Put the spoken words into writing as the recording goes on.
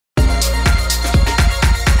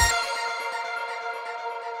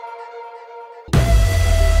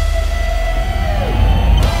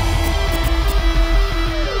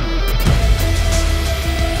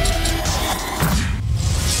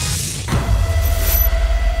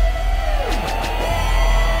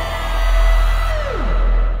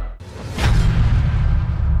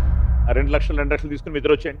లక్షలు 2 లక్షలు తీసుకుని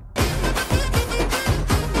నిద్ర వచ్చేయండి.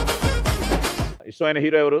 ఇష్టమైన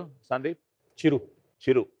హీరో ఎవరు సందీప్? చిరు.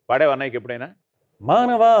 చిరు. పాడేవా అన్నయ్యకి ఎప్పుడైనా?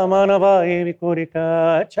 మానవా మానవా ఏమి కోరిక,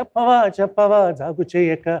 చెప్పవా చెప్పవా జాగు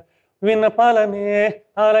చేయక, విన్నపాలనే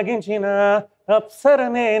ఆలగించిన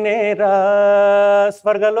అప్సరనే నేరా,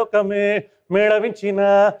 స్వర్గలోకమే మేళవించిన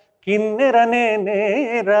కిన్నెరనే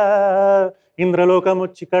నేరా, ఇంద్రలోకం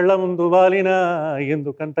వచ్చి కళ్ళ ముందు వాలిన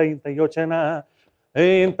ఎందుకంత ఇంత యోచన,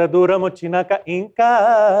 ఇంత దూరం వచ్చినాక ఇంకా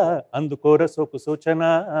అందుకోర సోకు సూచన.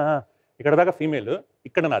 ఇక్కడ దాకా ఫీమేల్,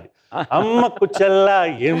 ఇక్కడ నాది. అమ్మకు చెల్ల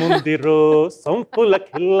ఏముందిరో సొంపుల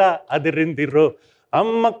కిల్ల అదిరిందిరో,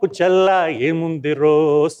 అమ్మకు చెల్ల ఏముందిరో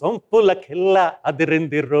సొంపుల కిల్ల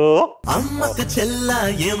అదిరిందిరో, అమ్మకు చెల్ల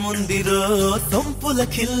ఏముందిరో సొంపుల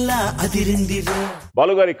కిల్ల అదిరిందిరో.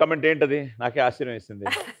 బాలుగారి కమెంట్ ఏంటది? నాకే ఆశ్చర్యం వేసింది.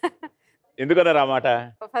 ఎందుకన్నారు ఆ మాట?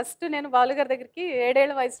 ఫస్ట్ నేను బాలుగారి దగ్గరికి 7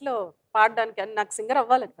 ఏళ్ల వయసులో పాడడానికి, నాకు సింగర్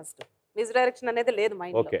అవ్వాలని ఫస్ట్ మ్యూజిక్ డైరెక్షన్ అనేది లేదు మా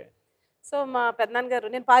ఇంట్లో. సో మా పెద్దనాన్న గారు,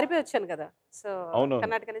 నేను పారిపోయి వచ్చాను కదా, సో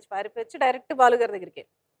కర్ణాటక నుంచి పారిపోయి వచ్చి డైరెక్ట్ బాలుగారి దగ్గరికి,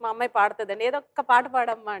 మా అమ్మాయి పాడుతుందని, ఏదో ఒక్క పాట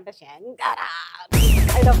పాడమ్మా అంటే, శంకరా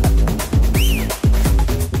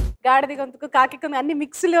గాడిది గొంతుకు కాకి గొంతుకు అన్ని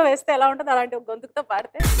మిక్స్లో వేస్తే ఎలా ఉంటుంది అలాంటి ఒక గొంతుకుతో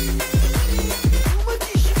పాడితే,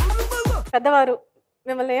 పెద్దవారు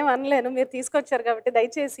మిమ్మల్ని ఏం అనలేను, మీరు తీసుకొచ్చారు కాబట్టి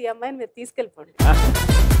దయచేసి ఈ అమ్మాయిని మీరు తీసుకెళ్ళిపోండి,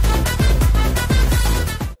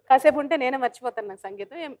 కాసేపు ఉంటే నేనే మర్చిపోతాను నాకు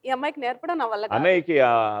సంగీతం, ఈ అమ్మాయికి నేర్పడం నా వల్ల. అన్నయ్యకి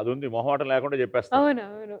అది ఉంది, మొహమాటం లేకుండా చెప్పేస్తా. అవును.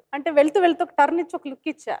 అంటే వెళ్తూ వెళ్తూ ఒక టర్న్ ఇచ్చి ఒక లుక్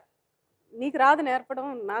ఇచ్చా, నీకు రాదు నేర్పడం,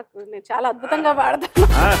 నాకు నేను చాలా అద్భుతంగా పాడతాను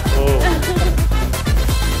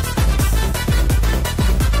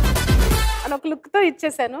అని ఒక లుక్ తో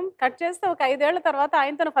ఇచ్చేసాను. కట్ చేస్తే ఒక 5 ఏళ్ల తర్వాత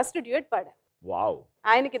ఆయనతో ఫస్ట్ డ్యూయట్ పాడా. వావ్.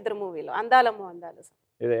 ఆయనకి 2 మూవీలు, అందాలమ్మో అందాలు.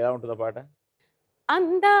 ఇది ఎలా ఉంటుందా పాట?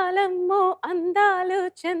 అందాలమ్మో అందాలు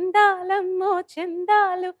చందాలమ్మో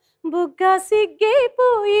చందాలు, బుగ్గా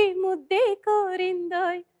సిగ్గిపోయి ముద్దే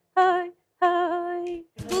కోరిందోయ్ హాయ్ హాయ్,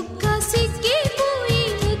 బుగ్గా సిగ్గిపోయి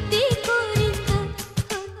ముద్దే కోరిందోయ్.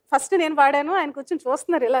 ఫస్ట్ నేను పాడాను, ఆయన కూర్చొని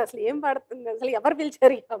చూస్తున్నారు ఇలా, అసలు ఏం పాడుతుంది, అసలు ఎవరు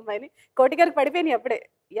పిలిచారు ఈ అమ్మాయిని, కోటిగారికి పడిపోయినాయి అప్పుడే,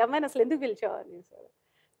 ఈ అమ్మాయిని అసలు ఎందుకు పిలిచావు అని. సార్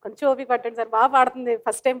కొంచెం ఓపిక పట్టండి సార్, బాగా పాడుతుంది,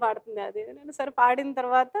 ఫస్ట్ టైం పాడుతుంది అది. నేను సరే పాడిన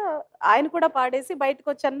తర్వాత ఆయన కూడా పాడేసి బయటకు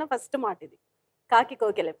వచ్చాన్న ఫస్ట్ మాట ఇది, కాకి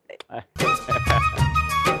కోకిల ఎప్పుడే.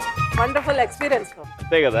 Wonderful experience.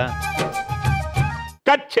 అంతే కదా.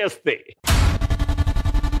 కట్ చేస్తే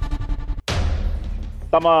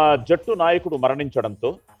తమ జట్టు నాయకుడు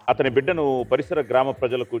మరణించడంతో అతని బిడ్డను పరిసర గ్రామ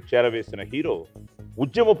ప్రజలకు చేరవేసిన హీరో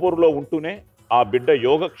ఉద్యమ పోరులో ఉంటూనే ఆ బిడ్డ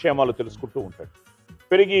యోగక్షేమాలు తెలుసుకుంటూ ఉంటాడు.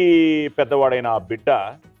 పెరిగి పెద్దవాడైన ఆ బిడ్డ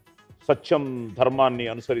సత్యం ధర్మాన్ని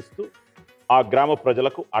అనుసరిస్తూ ఆ గ్రామ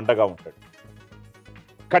ప్రజలకు అండగా ఉంటాడు.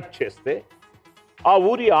 కట్ చేస్తే ఆ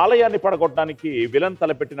ఊరి ఆలయాన్ని పడగొట్టడానికి విలన్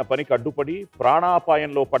తలపెట్టిన పనికి అడ్డుపడి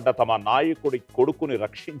ప్రాణాపాయంలో పడ్డ తమ నాయకుడి కొడుకుని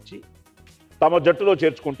రక్షించి తమ జట్టులో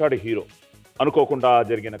చేర్చుకుంటాడు హీరో. అనుకోకుండా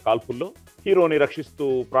జరిగిన కాల్పుల్లో హీరోని రక్షిస్తూ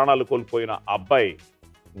ప్రాణాలు కోల్పోయిన అబ్బాయి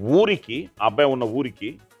ఉన్న ఊరికి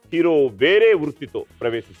హీరో వేరే వృత్తితో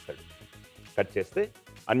ప్రవేశిస్తాడు. కట్ చేస్తే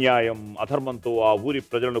అన్యాయం అధర్మంతో ఆ ఊరి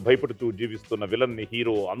ప్రజలను భయపెడుతూ జీవిస్తున్న విలన్ని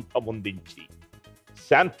హీరో అంతమొందించి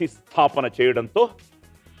శాంతి స్థాపన చేయడంతో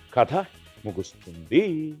కథ ముగుస్తుంది.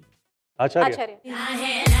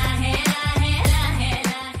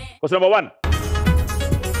 Question number 1.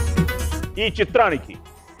 ఈ చిత్రానికి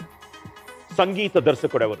సంగీత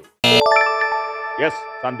దర్శకుడు ఎవరు? ఎస్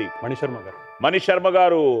సందీప్. మణి శర్మ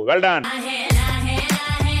గారు. Well done.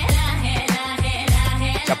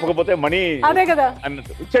 చెప్పకపోతే మణి అదే కదా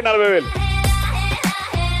అన్నట్టు ఇచ్చే 40,000.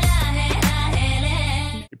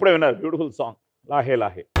 ఇప్పుడే విన్నారు బ్యూటిఫుల్ సాంగ్ లాహే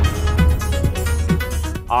లాహే.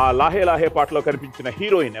 ఆ లాహే లాహే పాటలో కనిపించిన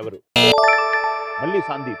హీరోయిన్ ఎవరు? మళ్ళీ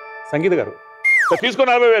సందీప్. సంగీత గారు. తీసుకో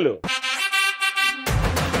 40,000.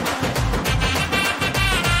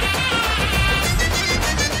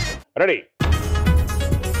 రెడీ.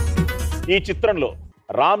 ఈ చిత్రంలో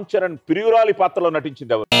రామ్ చరణ్ ప్రియురాలి పాత్రలో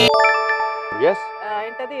నటించింది ఎవరు? ఎస్.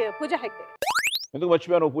 ఏంటది? పూజ హెగ్డే. ఎందుకు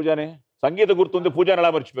మర్చిపోయాను పూజనే? సంగీత గుర్తుంది, పూజని ఎలా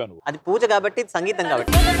మర్చిపోయాను? అది పూజ కాబట్టి, సంగీతం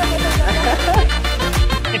కాబట్టి.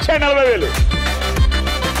 ఇచ్చే 40,000.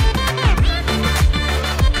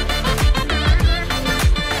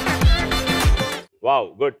 Wow,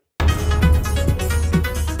 good.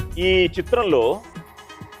 ఈ చిత్రంలో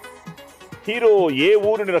హీరో ఏ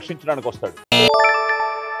ఊరిని రక్షించడానికి వస్తాడు?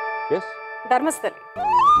 ధర్మస్థలి.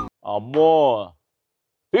 అమ్మో,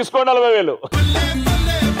 తీసుకోండి 40,000.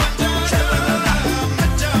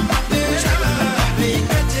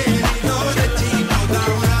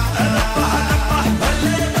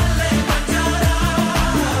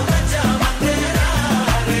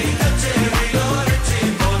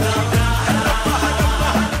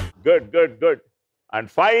 Good good good. And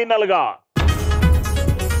final గా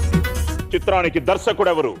చిత్రానికి దర్శకుడు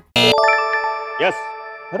ఎవరు? ఎస్,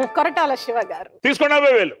 కొరటాల శివ గారు. తీసుకోండి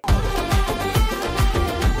 50,000.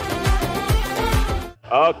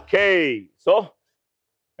 ఓకే, సో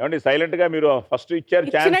ఏమండి సైలెంట్ గా మీరు ఫస్ట్ ఇచ్చారు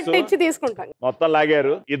ఛాన్స్, ఇచ్చి తీసుకుంటాం, మొత్తం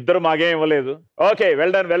లాగారు. ఇద్దరు మాకేం ఇవ్వలేదు. Okay,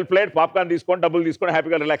 well done, well played. Popcorn తీసుకోండి, డబ్బులు తీసుకొని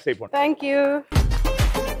హ్యాపీగా రిలాక్స్ అయిపోండి. Thank you.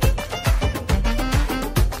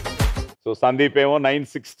 సో సందీప్ ఏమో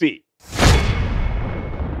 960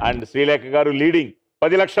 అండ్ శ్రీలేఖ గారు లీడింగ్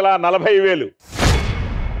 10,40,000.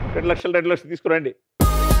 2 లక్షలు తీసుకురండి.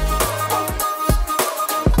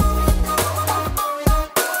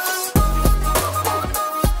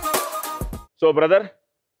 సో బ్రదర్,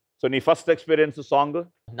 సో నీ ఫస్ట్ ఎక్స్పీరియన్స్ సాంగ్?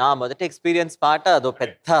 నా మొదటి ఎక్స్పీరియన్స్ పాట అదో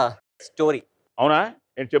పెద్ద స్టోరీ. అవునా,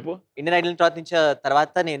 ఏంటి చెప్పు. ఇండియన్ ఐడల్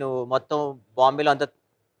తర్వాత నేను మొత్తం బాంబేలో అంతా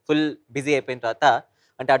ఫుల్ బిజీ అయిపోయిన తర్వాత,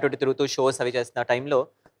 అంటే అటు ఇటు తిరుగుతూ షోస్ అవి చేస్తున్న టైంలో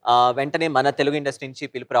వెంటనే మన తెలుగు ఇండస్ట్రీ నుంచి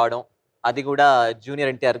పిలుపు రావడం, అది కూడా జూనియర్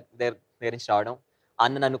ఎన్టీఆర్ దగ్గర నుంచి రావడం.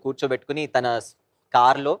 అన్న నన్ను కూర్చోబెట్టుకుని తన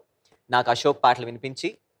కార్లో నాకు అశోక్ పాటలు వినిపించి,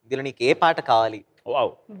 దీనిలో నీకు ఏ పాట కావాలి,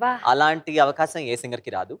 అలాంటి అవకాశం ఏ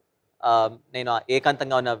సింగర్కి రాదు, నేను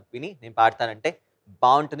ఏకాంతంగా ఉన్న విని నేను పాడతానంటే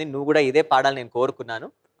బాగుంటుంది, నువ్వు కూడా ఇదే పాడాలి నేను కోరుకున్నాను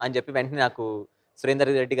అని చెప్పి వెంటనే నాకు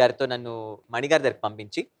సురేందర్ రెడ్డి గారితో నన్ను మణిగారి దగ్గరికి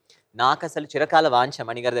పంపించి, నాకు అసలు చిరకాల వాంఛ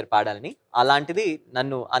మణిగారి దగ్గర పాడాలని, అలాంటిది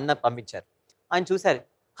నన్ను అన్న పంపించారు. ఆయన చూశారు,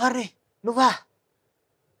 అరే నువ్వా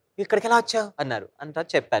ఇక్కడికి ఎలా వచ్చావు అన్నారు. అని తర్వాత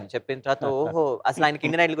చెప్పిన తర్వాత ఓహో అసలు ఆయనకి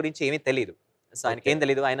ఇండియన్ ఐడల్ గురించి ఏమీ తెలియదు. సో ఆయనకి ఏం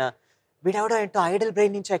తెలియదు, ఆయన వీడెవడో ఏంటో ఐడల్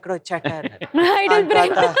బ్రెయిన్ నుంచి ఎక్కడో వచ్చాట అన్నారు.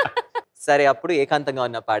 సరే అప్పుడు ఏకాంతంగా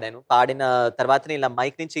ఉన్న పాడిన తర్వాత ఇలా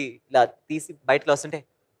మైక్ నుంచి ఇలా తీసి బయటలో వస్తుంటే,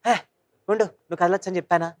 హే ఉండు నువ్వు కదలొచ్చని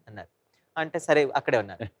చెప్పానా అన్నారు. అంటే సరే అక్కడే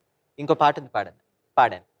ఉన్నారు. ఇంకో పాట ఉంది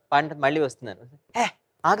పాడిన మళ్ళీ వస్తున్నాను, హే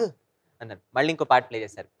ఆగు అన్నారు. మళ్ళీ ఇంకో పాట ప్లే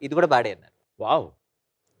చేశారు, ఇది కూడా పాడే అన్నారు. వావ్.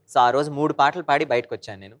 సో ఆ రోజు 3 పాటలు పాడి బయటకు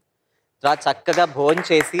వచ్చాను నేను. తర్వాత చక్కగా భోజనం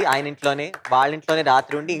చేసి ఆయన ఇంట్లోనే వాళ్ళ ఇంట్లోనే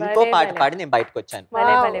రాత్రి ఉండి ఇంకో పాట పాడి నేను బయటకు వచ్చాను.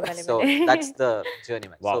 So that's the journey.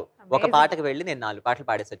 So ఒక పాటకు వెళ్ళి నేను 4 పాటలు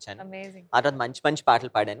పాడేసి వచ్చాను. ఆ తర్వాత మంచి మంచి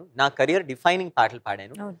పాటలు పాడాను, నా కెరియర్ డిఫైనింగ్ పాటలు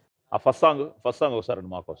పాడాను. ఆ ఫస్ట్ సాంగ్ ఒకసారి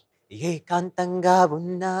మాకోసం. ఏకాంతంగా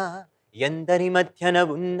ఉన్నా ఎందరి మధ్యన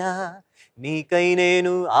ఉన్నా నీకై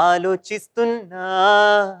నేను ఆలోచిస్తున్నా,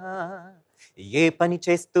 ఏ పని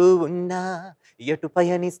చేస్తూ ఉన్నా ఎటు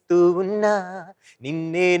పయనిస్తూ ఉన్నా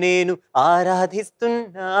నిన్నే నేను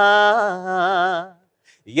ఆరాధిస్తున్నా,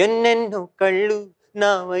 ఎన్నెన్నో కళ్ళు నా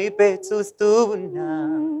వైపే చూస్తూ ఉన్నా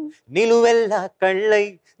నిలువెల్లా కళ్ళై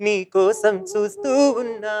నీ కోసం చూస్తూ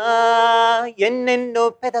ఉన్నా, ఎన్నెన్నో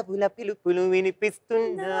పెదవుల పిలుపులు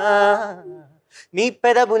వినిపిస్తున్నా నీ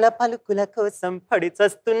పెదవుల పలుకుల కోసం పడి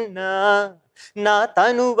చస్తున్నా, నా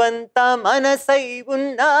తనువంతా మనసై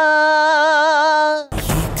ఉన్నా.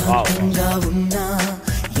 ఏకాంతంగా ఉన్నా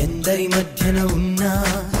ఎందరి మధ్యన ఉన్నా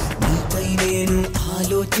నీపై నేను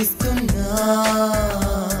ఆలోచిస్తున్నా.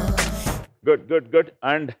 Good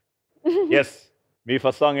and yes, me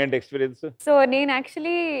first song ఏంటి ఎక్స్పీరియన్స్? సో నేను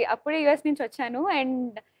యాక్చువల్లీ అప్పుడే యూఎస్ నుంచి వచ్చాను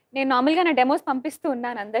అండ్ నేను నార్మల్గా నా డెమోస్ పంపిస్తూ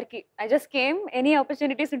ఉన్నాను అందరికీ. I just came, any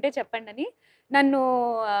opportunities ఉంటే చెప్పండి అని. నన్ను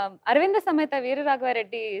అరవింద సమేత వీర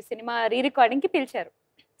రాఘవారెడ్డి సినిమా రికార్డింగ్కి పిలిచారు.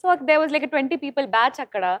 So they was like 20 people batch,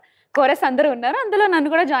 అక్కడ కోరస్ అందరూ ఉన్నారు, అందులో నన్ను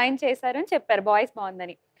కూడా జాయిన్ చేశారు అని చెప్పారు, వాయిస్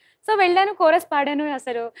బాగుందని. సో వెళ్ళాను, కోరస్ పాడాను.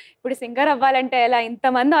 అసలు ఇప్పుడు సింగర్ అవ్వాలంటే ఎలా,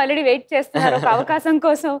 ఇంతమంది ఆల్రెడీ వెయిట్ చేస్తున్నారు ఒక అవకాశం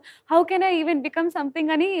కోసం, how can I even become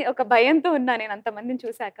something అని ఒక భయంతో ఉన్నా నేను అంతమందిని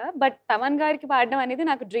చూశాక. బట్ తమన్ గారికి పాడడం అనేది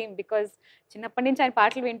నాకు డ్రీమ్, బికాజ్ చిన్నప్పటి నుంచి ఆయన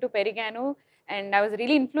పాటలు వింటూ పెరిగాను and I was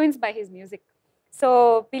really influence by his music. So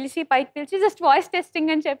పైకి పిలిచి జస్ట్ వాయిస్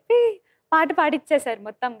టెస్టింగ్ అని చెప్పి పాట పాడిచ్చేశారు.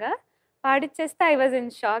 మొత్తంగా పాడిచ్చేస్తే ఐ వాజ్ ఇన్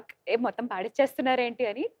షాక్, మొత్తం పాడిచ్చేస్తున్నారేంటి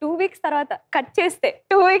అని. 2 weeks తర్వాత కట్ చేస్తే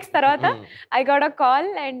 2 weeks తర్వాత I got a call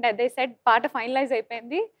and they said పాట ఫైనలైజ్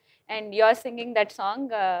అయిపోయింది and you are singing that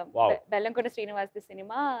song, Bellamkonda Srinivas the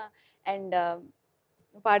cinema and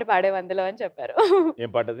పాట పాడేవి అందులో అని చెప్పారు.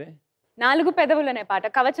 ఏం పాట అది? 4 పెదవులు అనే పాట,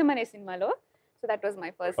 కవచం అనే సినిమాలో. So that was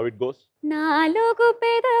my first. How it goes? 4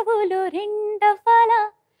 పెదవులు రెండవల,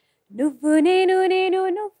 నువ్వు నేను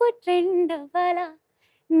నువ్వు రెండవల,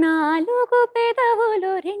 4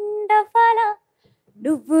 పెదవులు రెండవల,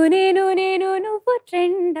 నువ్వు నేను నువ్వు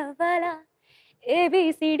రెండవల,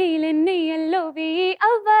 ABCDలన్నీ ఎల్లోవి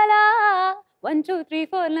అవ్వాలా, 1 2 3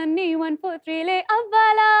 4లన్నీ 1 4 3లే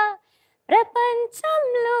అవ్వాలా,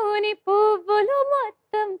 ప్రపంచంలోని పువ్వులు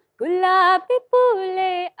మొత్తం గులాబీ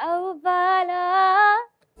పూలే అవ్వాలా.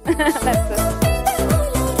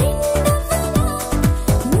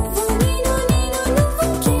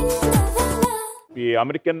 ఈ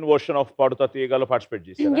American version of Paduta తీయగలో participate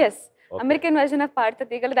చేశారు? Yes, American version of Paduta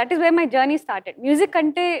తీయగల, that is where my journey started. Music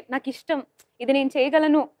అంటే నాకు ఇష్టం, ఇది నేను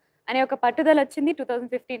చేయగలను అనే ఒక పట్టుదల వచ్చింది.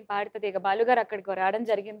 2015 పాడుతుంది ఇక బాలుగారు అక్కడికి రావడం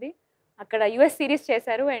జరిగింది. అక్కడ యుఎస్ సిరీస్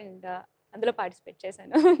చేశారు అండ్ అందులో పార్టిసిపేట్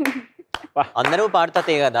చేశాను. అందరూ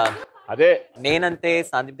పాడుతాతే కదా, అదే నేనంతే,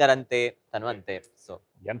 సందీప్ గారు అంతే, తను అంతే. సో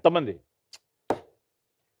ఎంతమంది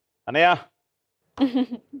అనయ్య?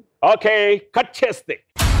 ఓకే, కట్ చేస్తే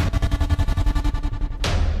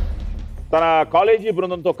తన కాలేజీ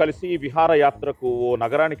బృందంతో కలిసి విహారయాత్రకు ఓ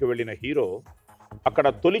నగరానికి వెళ్ళిన హీరో అక్కడ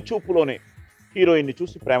తొలి చూపులోనే హీరోయిన్ని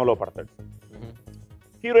చూసి ప్రేమలో పడతాడు.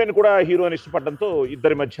 హీరోయిన్ కూడా హీరోని ఇష్టపడడంతో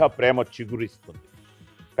ఇద్దరి మధ్య ప్రేమ చిగురిస్తుంది.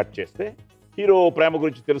 కట్ చేస్తే హీరో ప్రేమ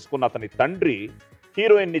గురించి తెలుసుకున్న అతని తండ్రి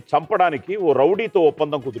హీరోయిన్ని చంపడానికి ఓ రౌడీతో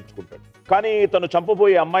ఒప్పందం కుదుర్చుకుంటాడు. కానీ తను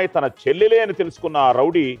చంపబోయే అమ్మాయి తన చెల్లెలే అని తెలుసుకున్న ఆ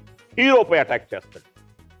రౌడీ హీరోపై అటాక్ చేస్తాడు.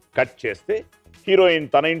 కట్ చేస్తే హీరోయిన్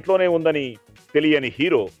తన ఇంట్లోనే ఉందని తెలియని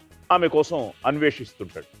హీరో ఆమె కోసం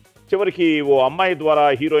అన్వేషిస్తుంటాడు. చివరికి ఓ అమ్మాయి ద్వారా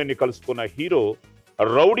హీరోయిన్ని కలుసుకున్న హీరో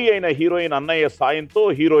రౌడీ అయిన హీరోయిన్ అన్నయ్య సాయంతో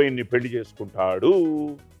హీరోయిన్ని పెళ్లి చేసుకుంటాడు.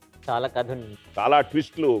 చాలా కథ ఉంది, చాలా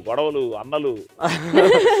ట్విస్ట్లు, గొడవలు, అన్నలు.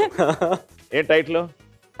 ఏం title?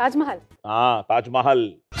 Taj Mahal. Taj Mahal.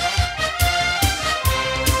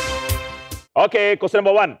 Okay, question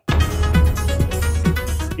number 1.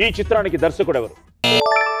 ఈ చిత్రానికి దర్శకుడు ఎవరు?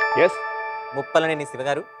 ఎస్, ముప్పలనేని శివ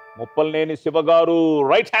గారు. ముప్పలనేని శివ గారు,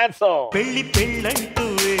 రైట్ ఆన్సర్. పెళ్లి పెళ్ళంటూ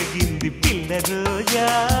వేగింది పిల్ల రోజా,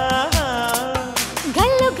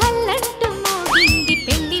 గల్లు గల్లంటూ మోగింది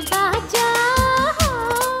పెళ్లి బాజా.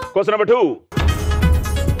 Question number 2.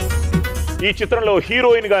 ఈ చిత్రంలో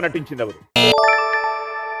హీరోయిన్ గా నటించింది ఎవరు?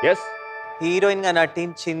 ఎస్, హీరోయిన్ గా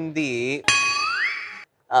నటించింది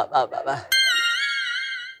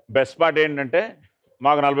బెస్ట్ పార్ట్ ఏంటంటే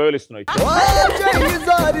మాకు 40,000 ఇస్తున్నాయి.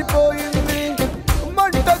 జారిపోయింది,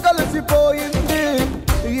 మంట కలిసిపోయింది,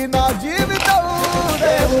 ఈ నా జీవితం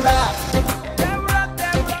దేవుడా.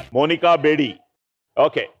 Monika Bedi.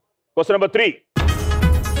 Okay, question number 3.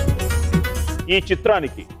 ఈ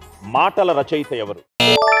చిత్రానికి మాటల రచయిత ఎవరు?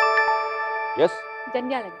 ఎస్,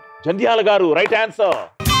 జంధ్యాల గారు. జంధ్యాల గారు, రైట్ ఆన్సర్.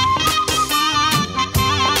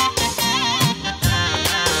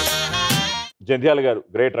 జంధ్యాల గారు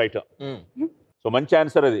గ్రేట్ రైటర్. సో మంచి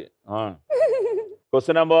ఆన్సర్ అది.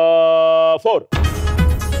 Question number 4.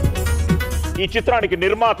 ఈ చిత్రానికి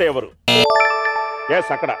నిర్మాత ఎవరు?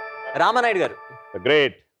 ఎస్, అక్కడ రామానాయుడు గారు.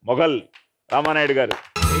 గ్రేట్, మొఘల్ రామానాయుడు గారు.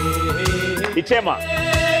 ఇచ్చేమా.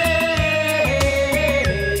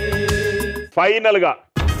 ఫైనల్ గా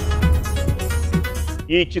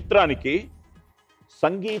ఈ చిత్రానికి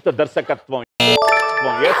సంగీత దర్శకత్వం.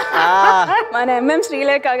 మన ఎంఎం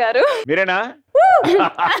శ్రీలేఖ గారు. మీరేనా?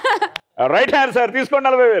 Right answer. తీసుకోండి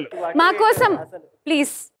 40,000. మా కోసం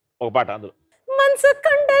ప్లీజ్ ఒక పాట అందులో. మనసు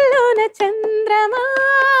కొండల్లోన చంద్రమా,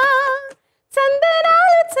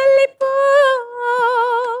 చందనాలు చల్లిపో,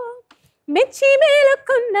 మెచ్చి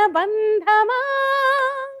మేలుకున్న బంధమా,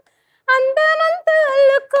 అందమంతా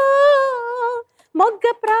అల్లుకో, మొగ్గ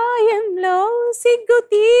ప్రాయంలో సిగ్గు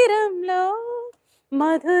తీరంలో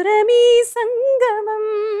మధురమీ సంగమం,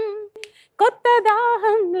 కొత్త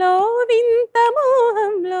దాహంలో వింత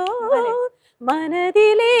మోహంలో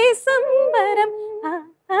మనదిలే సంబరం.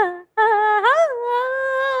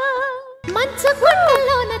 మంచు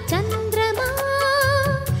కొండలోన చంద్రమా,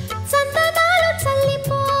 చందనాలు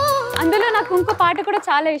చల్లిపో. అందులో నాకు ఇంకో పాట కూడా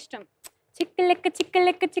చాలా ఇష్టం. చిక్కలెక్క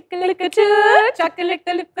చిక్కలెక్క చిక్కలెక్క చక్కలెక్క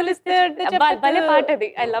లిప్పులిస్తే భలే పాట అది.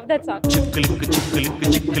 I love that song. చిక్కులిక్కు చిక్కులిక్కు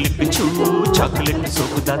చిక్కులిక్కు చూ, చాకులిక్కు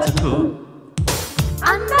సోకు దాచుకో,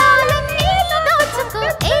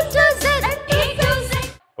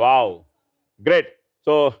 వావ్, గ్రేట్.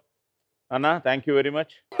 సో అన్న, thank you very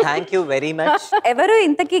much. Thank you very much. ఎవరు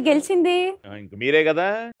ఇంతకీ గెలిచింది? ఇంక మీరే కదా.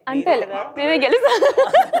 అంతే, నేనే గెలుస్తా.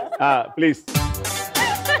 ప్లీజ్.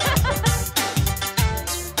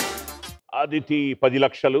 అదితి 10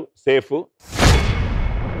 లక్షలు సేఫ్.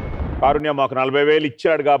 కారుణ్య మాకు 40,000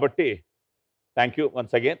 ఇచ్చాడు కాబట్టి థ్యాంక్ యూ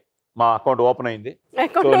వన్స్ అగైన్. మా అకౌంట్ ఓపెన్ అయింది.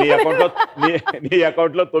 సో నీ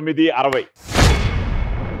అకౌంట్లో 960.